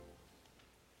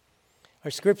Our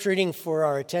scripture reading for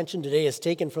our attention today is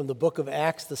taken from the book of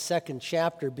Acts, the second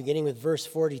chapter, beginning with verse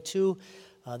 42.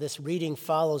 This reading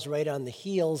follows right on the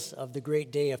heels of the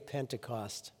great day of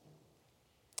Pentecost.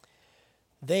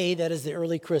 They, that is the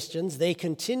early Christians, they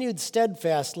continued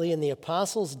steadfastly in the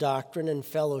apostles' doctrine and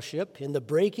fellowship, in the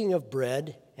breaking of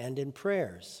bread and in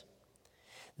prayers.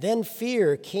 Then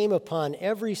fear came upon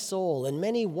every soul, and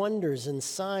many wonders and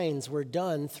signs were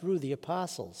done through the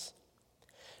apostles.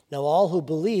 Now all who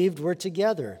believed were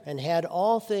together and had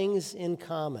all things in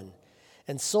common,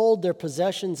 and sold their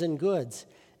possessions and goods,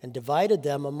 and divided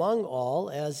them among all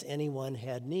as anyone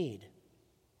had need.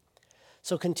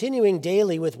 So continuing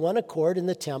daily with one accord in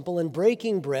the temple and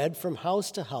breaking bread from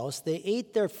house to house, they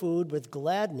ate their food with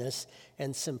gladness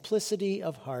and simplicity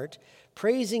of heart,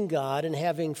 praising God and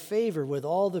having favor with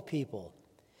all the people.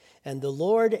 And the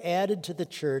Lord added to the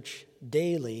church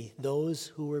daily those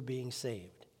who were being saved.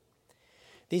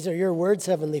 These are your words,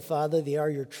 Heavenly Father. They are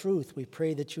your truth. We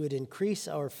pray that you would increase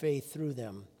our faith through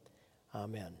them.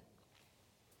 Amen.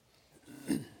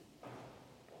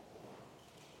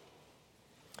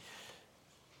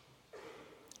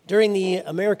 During the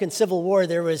American Civil War,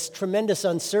 there was tremendous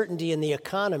uncertainty in the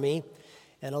economy,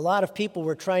 and a lot of people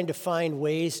were trying to find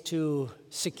ways to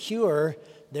secure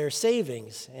their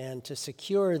savings and to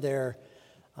secure their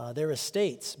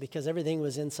estates because everything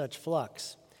was in such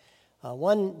flux.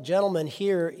 One gentleman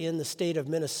here in the state of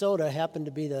Minnesota happened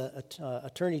to be the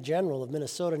Attorney General of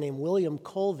Minnesota named William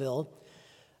Colville.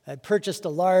 Had purchased a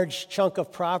large chunk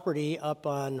of property up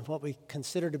on what we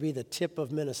consider to be the tip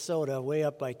of Minnesota, way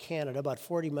up by Canada, about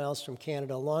 40 miles from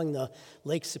Canada, along the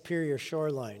Lake Superior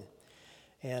shoreline.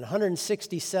 And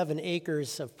 167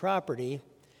 acres of property.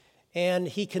 And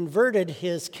he converted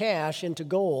his cash into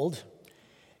gold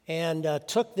and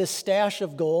took this stash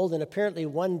of gold, and apparently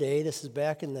one day, this is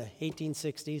back in the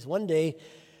 1860s, one day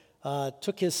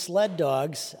took his sled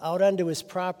dogs out onto his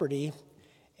property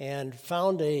and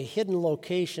found a hidden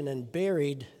location and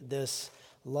buried this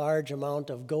large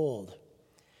amount of gold,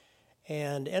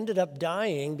 and ended up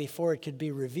dying before it could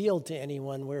be revealed to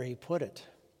anyone where he put it.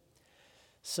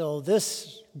 So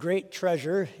this great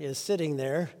treasure is sitting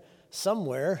there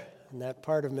somewhere in that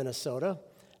part of Minnesota,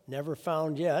 never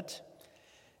found yet,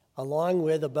 along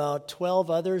with about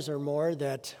 12 others or more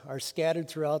that are scattered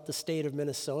throughout the state of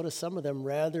Minnesota, some of them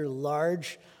rather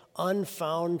large,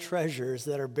 unfound treasures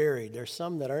that are buried. There's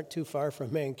some that aren't too far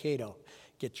from Mankato.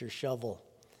 Get your shovel.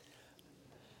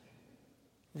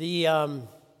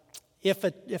 If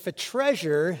a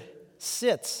treasure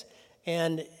sits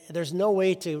and there's no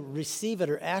way to receive it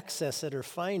or access it or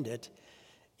find it,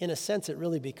 in a sense it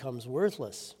really becomes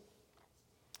worthless.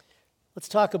 Let's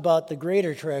talk about the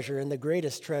greater treasure and the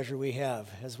greatest treasure we have,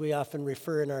 as we often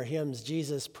refer in our hymns,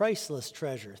 Jesus' priceless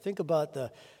treasure. Think about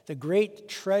the great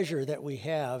treasure that we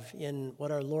have in what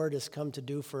our Lord has come to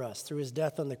do for us through his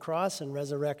death on the cross and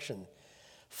resurrection.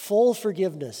 Full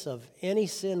forgiveness of any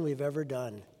sin we've ever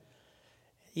done,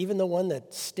 even the one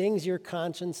that stings your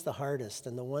conscience the hardest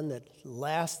and the one that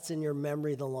lasts in your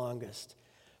memory the longest,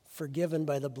 forgiven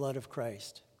by the blood of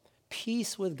Christ.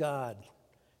 Peace with God.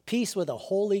 Peace with a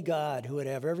holy God who would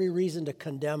have every reason to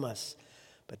condemn us,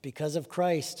 but because of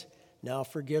Christ, now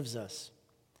forgives us.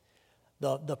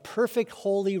 The perfect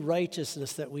holy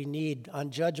righteousness that we need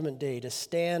on Judgment Day to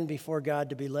stand before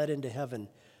God to be led into heaven,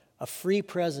 a free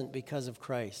present because of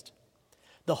Christ.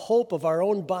 The hope of our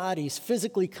own bodies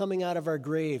physically coming out of our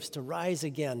graves to rise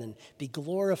again and be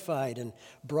glorified and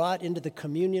brought into the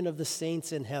communion of the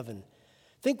saints in heaven.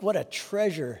 Think what a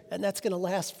treasure, and that's going to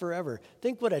last forever.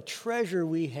 Think what a treasure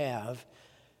we have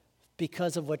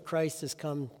because of what Christ has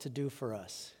come to do for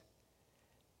us.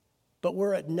 But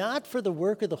were it not for the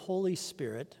work of the Holy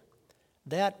Spirit,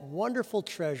 that wonderful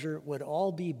treasure would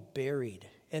all be buried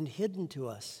and hidden to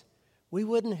us. We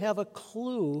wouldn't have a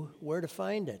clue where to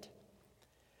find it.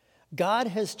 God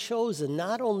has chosen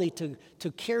not only to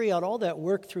carry out all that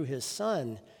work through his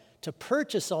Son, to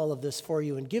purchase all of this for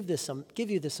you and give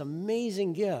you this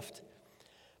amazing gift.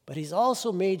 But he's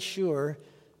also made sure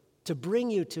to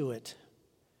bring you to it,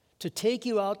 to take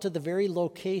you out to the very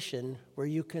location where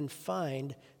you can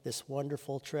find this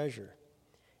wonderful treasure.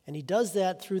 And he does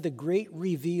that through the great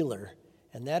revealer,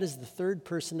 and that is the third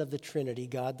person of the Trinity,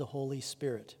 God the Holy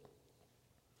Spirit.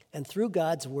 And through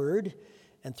God's word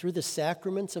and through the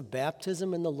sacraments of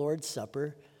baptism and the Lord's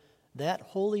Supper, that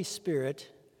Holy Spirit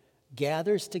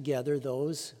gathers together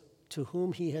those to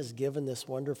whom he has given this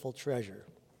wonderful treasure.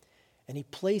 And he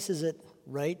places it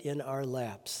right in our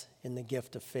laps in the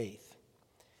gift of faith.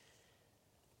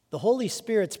 The Holy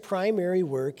Spirit's primary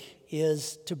work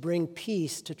is to bring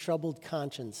peace to troubled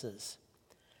consciences.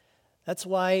 That's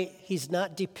why he's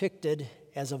not depicted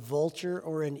as a vulture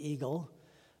or an eagle,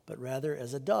 but rather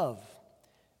as a dove,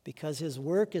 because his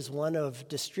work is one of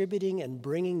distributing and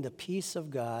bringing the peace of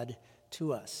God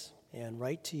to us and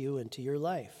right to you and to your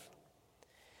life.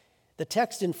 The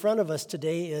text in front of us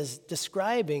today is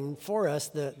describing for us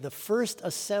the first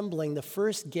assembling, the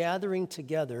first gathering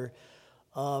together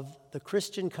of the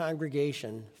Christian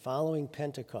congregation following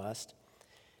Pentecost.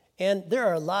 And there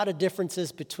are a lot of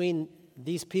differences between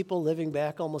these people living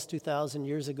back almost 2,000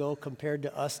 years ago compared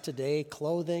to us today,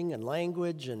 clothing and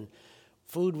language and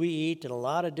food we eat and a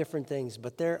lot of different things.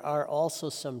 But there are also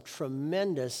some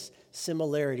tremendous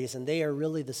similarities, and they are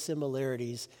really the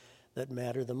similarities that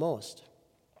matter the most.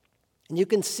 And you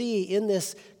can see in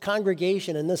this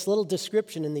congregation, in this little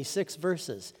description in these 6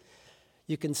 verses,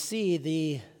 you can see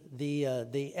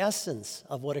the essence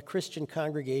of what a Christian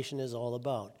congregation is all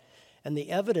about and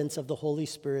the evidence of the Holy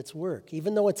Spirit's work.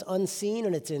 Even though it's unseen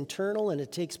and it's internal and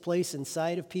it takes place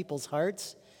inside of people's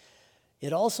hearts,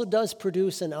 it also does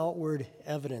produce an outward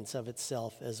evidence of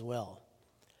itself as well.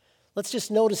 Let's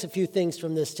just notice a few things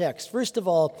from this text. First of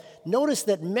all, notice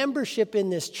that membership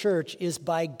in this church is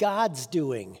by God's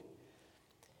doing.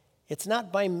 It's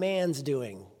not by man's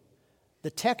doing. The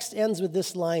text ends with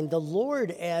this line, "The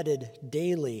Lord added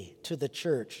daily to the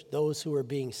church those who were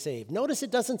being saved." Notice it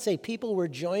doesn't say people were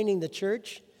joining the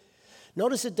church.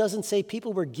 Notice it doesn't say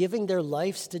people were giving their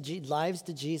lives to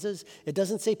Jesus. It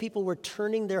doesn't say people were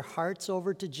turning their hearts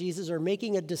over to Jesus or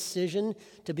making a decision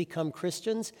to become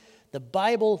Christians. The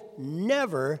Bible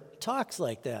never talks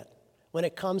like that when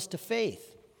it comes to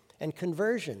faith and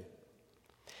conversion.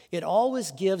 It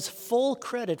always gives full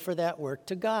credit for that work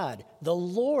to God. The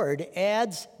Lord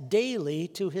adds daily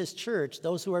to his church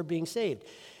those who are being saved.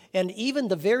 And even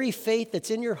the very faith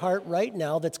that's in your heart right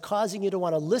now that's causing you to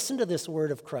want to listen to this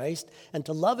word of Christ and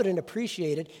to love it and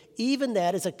appreciate it, even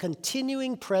that is a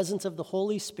continuing presence of the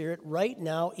Holy Spirit right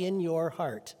now in your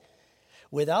heart.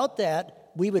 Without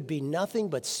that, we would be nothing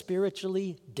but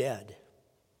spiritually dead.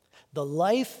 The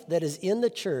life that is in the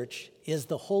church is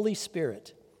the Holy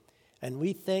Spirit. And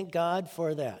we thank God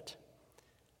for that.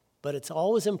 But it's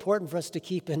always important for us to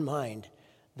keep in mind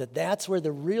that that's where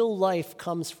the real life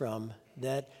comes from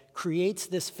that creates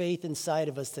this faith inside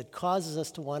of us that causes us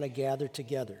to want to gather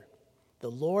together. The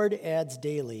Lord adds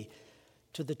daily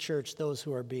to the church those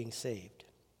who are being saved.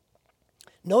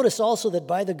 Notice also that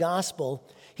by the gospel,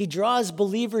 he draws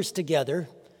believers together,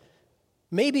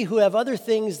 maybe who have other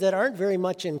things that aren't very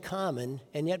much in common,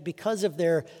 and yet because of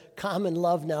their common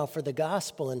love now for the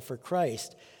gospel and for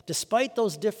Christ, despite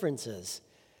those differences,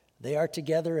 they are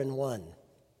together in one.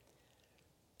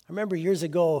 I remember years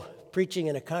ago preaching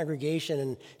in a congregation,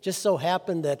 and just so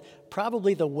happened that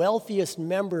probably the wealthiest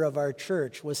member of our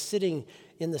church was sitting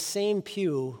in the same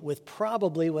pew with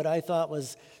probably what I thought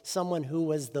was someone who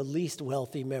was the least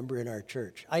wealthy member in our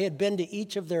church. I had been to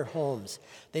each of their homes.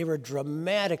 They were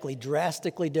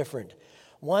drastically different.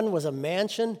 One was a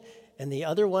mansion, and the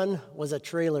other one was a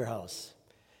trailer house.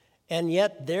 And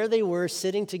yet there they were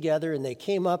sitting together, and they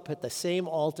came up at the same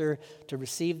altar to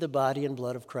receive the body and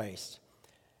blood of Christ.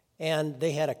 And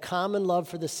they had a common love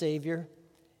for the Savior,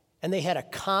 and they had a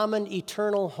common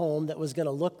eternal home that was going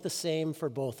to look the same for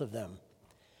both of them.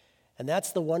 And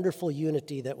that's the wonderful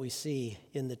unity that we see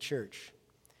in the church.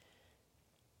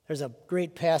 There's a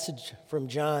great passage from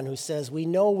John who says, "We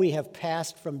know we have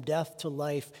passed from death to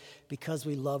life because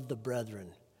we love the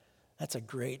brethren." That's a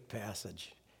great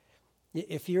passage.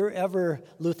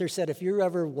 Luther said, if you're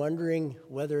ever wondering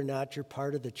whether or not you're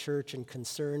part of the church and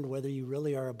concerned whether you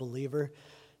really are a believer,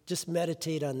 just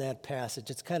meditate on that passage.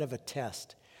 It's kind of a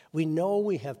test. We know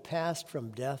we have passed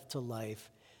from death to life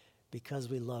because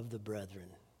we love the brethren.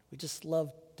 We just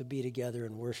love to be together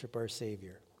and worship our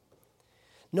Savior.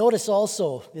 Notice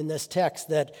also in this text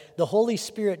that the Holy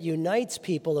Spirit unites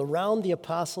people around the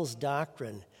apostles'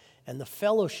 doctrine and the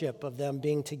fellowship of them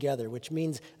being together, which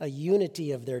means a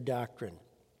unity of their doctrine.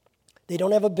 They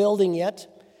don't have a building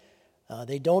yet.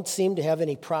 They don't seem to have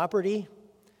any property.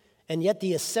 And yet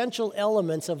the essential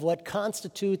elements of what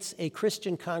constitutes a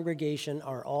Christian congregation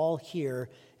are all here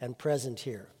and present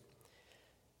here.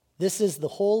 This is the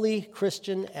Holy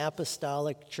Christian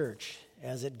Apostolic Church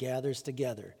as it gathers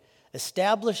together,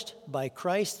 established by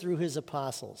Christ through his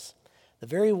apostles, the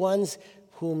very ones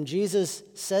whom Jesus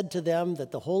said to them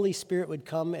that the Holy Spirit would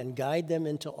come and guide them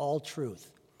into all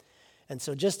truth. And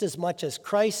so just as much as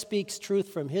Christ speaks truth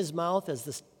from his mouth as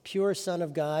the pure Son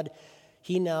of God,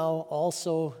 he now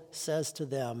also says to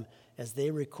them as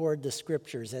they record the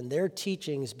scriptures, and their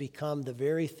teachings become the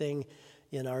very thing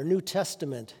in our New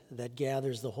Testament that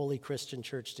gathers the Holy Christian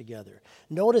Church together.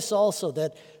 Notice also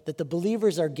that the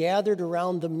believers are gathered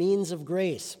around the means of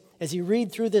grace. As you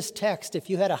read through this text, if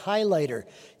you had a highlighter,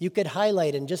 you could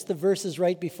highlight in just the verses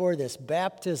right before this,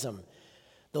 baptism,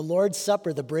 the Lord's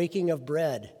Supper, the breaking of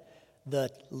bread,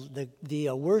 the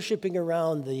worshiping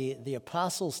around the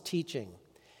apostles' teaching,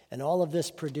 and all of this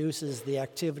produces the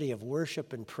activity of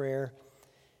worship and prayer.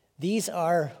 These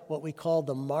are what we call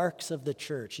the marks of the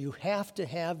church. You have to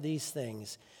have these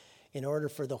things in order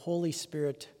for the Holy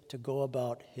Spirit to go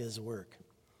about his work.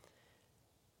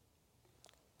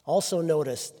 Also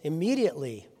notice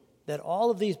immediately that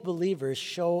all of these believers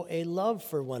show a love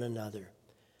for one another.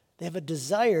 They have a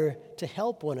desire to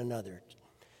help one another.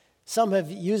 Some have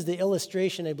used the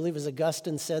illustration, I believe as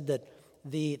Augustine said, that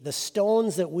the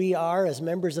stones that we are as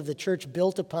members of the church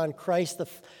built upon Christ,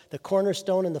 the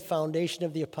cornerstone and the foundation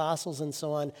of the apostles and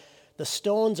so on, the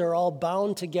stones are all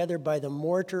bound together by the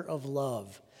mortar of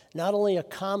love. Not only a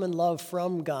common love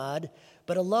from God,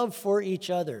 but a love for each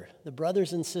other, the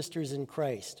brothers and sisters in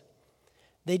Christ.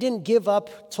 They didn't give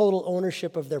up total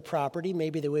ownership of their property,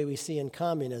 maybe the way we see in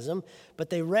communism, but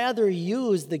they rather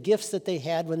used the gifts that they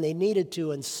had when they needed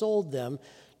to and sold them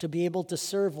to be able to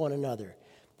serve one another.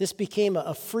 This became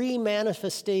a free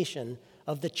manifestation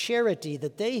of the charity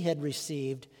that they had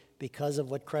received because of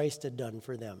what Christ had done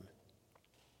for them.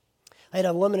 I had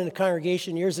a woman in a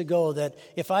congregation years ago that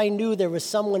if I knew there was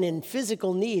someone in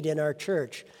physical need in our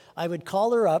church, I would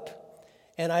call her up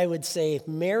and I would say,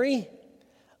 Mary,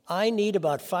 I need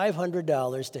about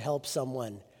 $500 to help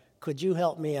someone. Could you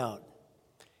help me out?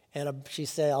 And she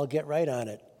said, I'll get right on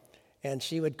it. And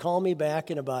she would call me back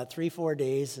in about 3-4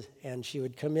 days, and she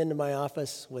would come into my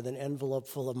office with an envelope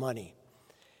full of money.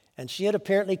 And she had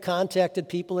apparently contacted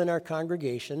people in our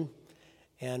congregation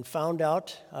and found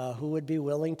out who would be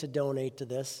willing to donate to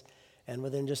this. And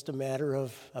within just a matter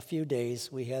of a few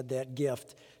days, we had that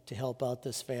gift to help out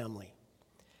this family.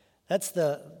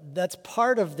 That's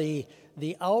part of the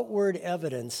outward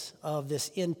evidence of this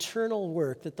internal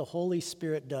work that the Holy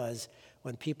Spirit does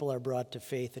when people are brought to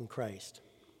faith in Christ.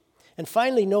 And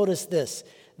finally, notice this,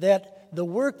 that the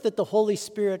work that the Holy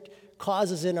Spirit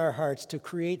causes in our hearts to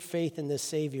create faith in this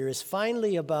Savior is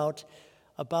finally about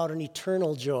an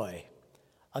eternal joy,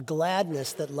 a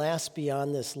gladness that lasts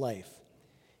beyond this life.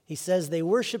 He says they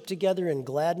worship together in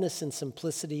gladness and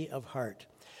simplicity of heart.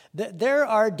 There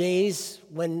are days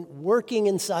when working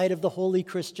inside of the Holy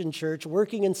Christian Church,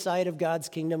 working inside of God's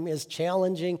kingdom is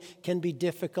challenging, can be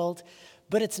difficult,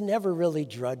 but it's never really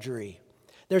drudgery.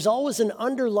 There's always an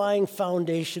underlying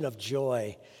foundation of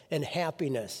joy and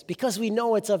happiness because we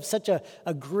know it's of such a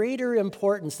greater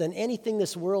importance than anything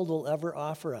this world will ever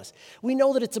offer us. We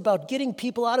know that it's about getting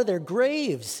people out of their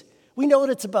graves. We know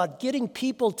that it's about getting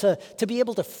people to be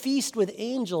able to feast with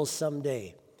angels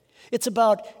someday. It's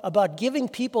about giving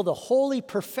people the holy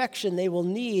perfection they will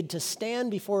need to stand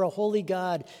before a holy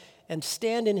God and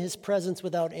stand in his presence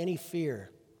without any fear.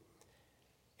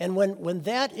 And when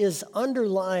that is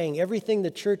underlying everything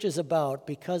the church is about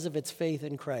because of its faith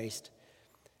in Christ,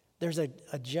 there's a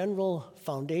general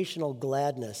foundational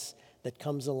gladness that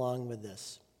comes along with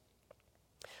this.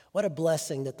 What a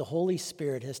blessing that the Holy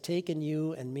Spirit has taken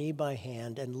you and me by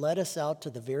hand and led us out to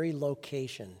the very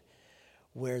location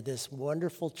where this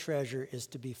wonderful treasure is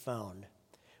to be found.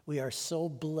 We are so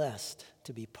blessed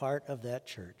to be part of that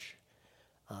church.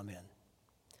 Amen.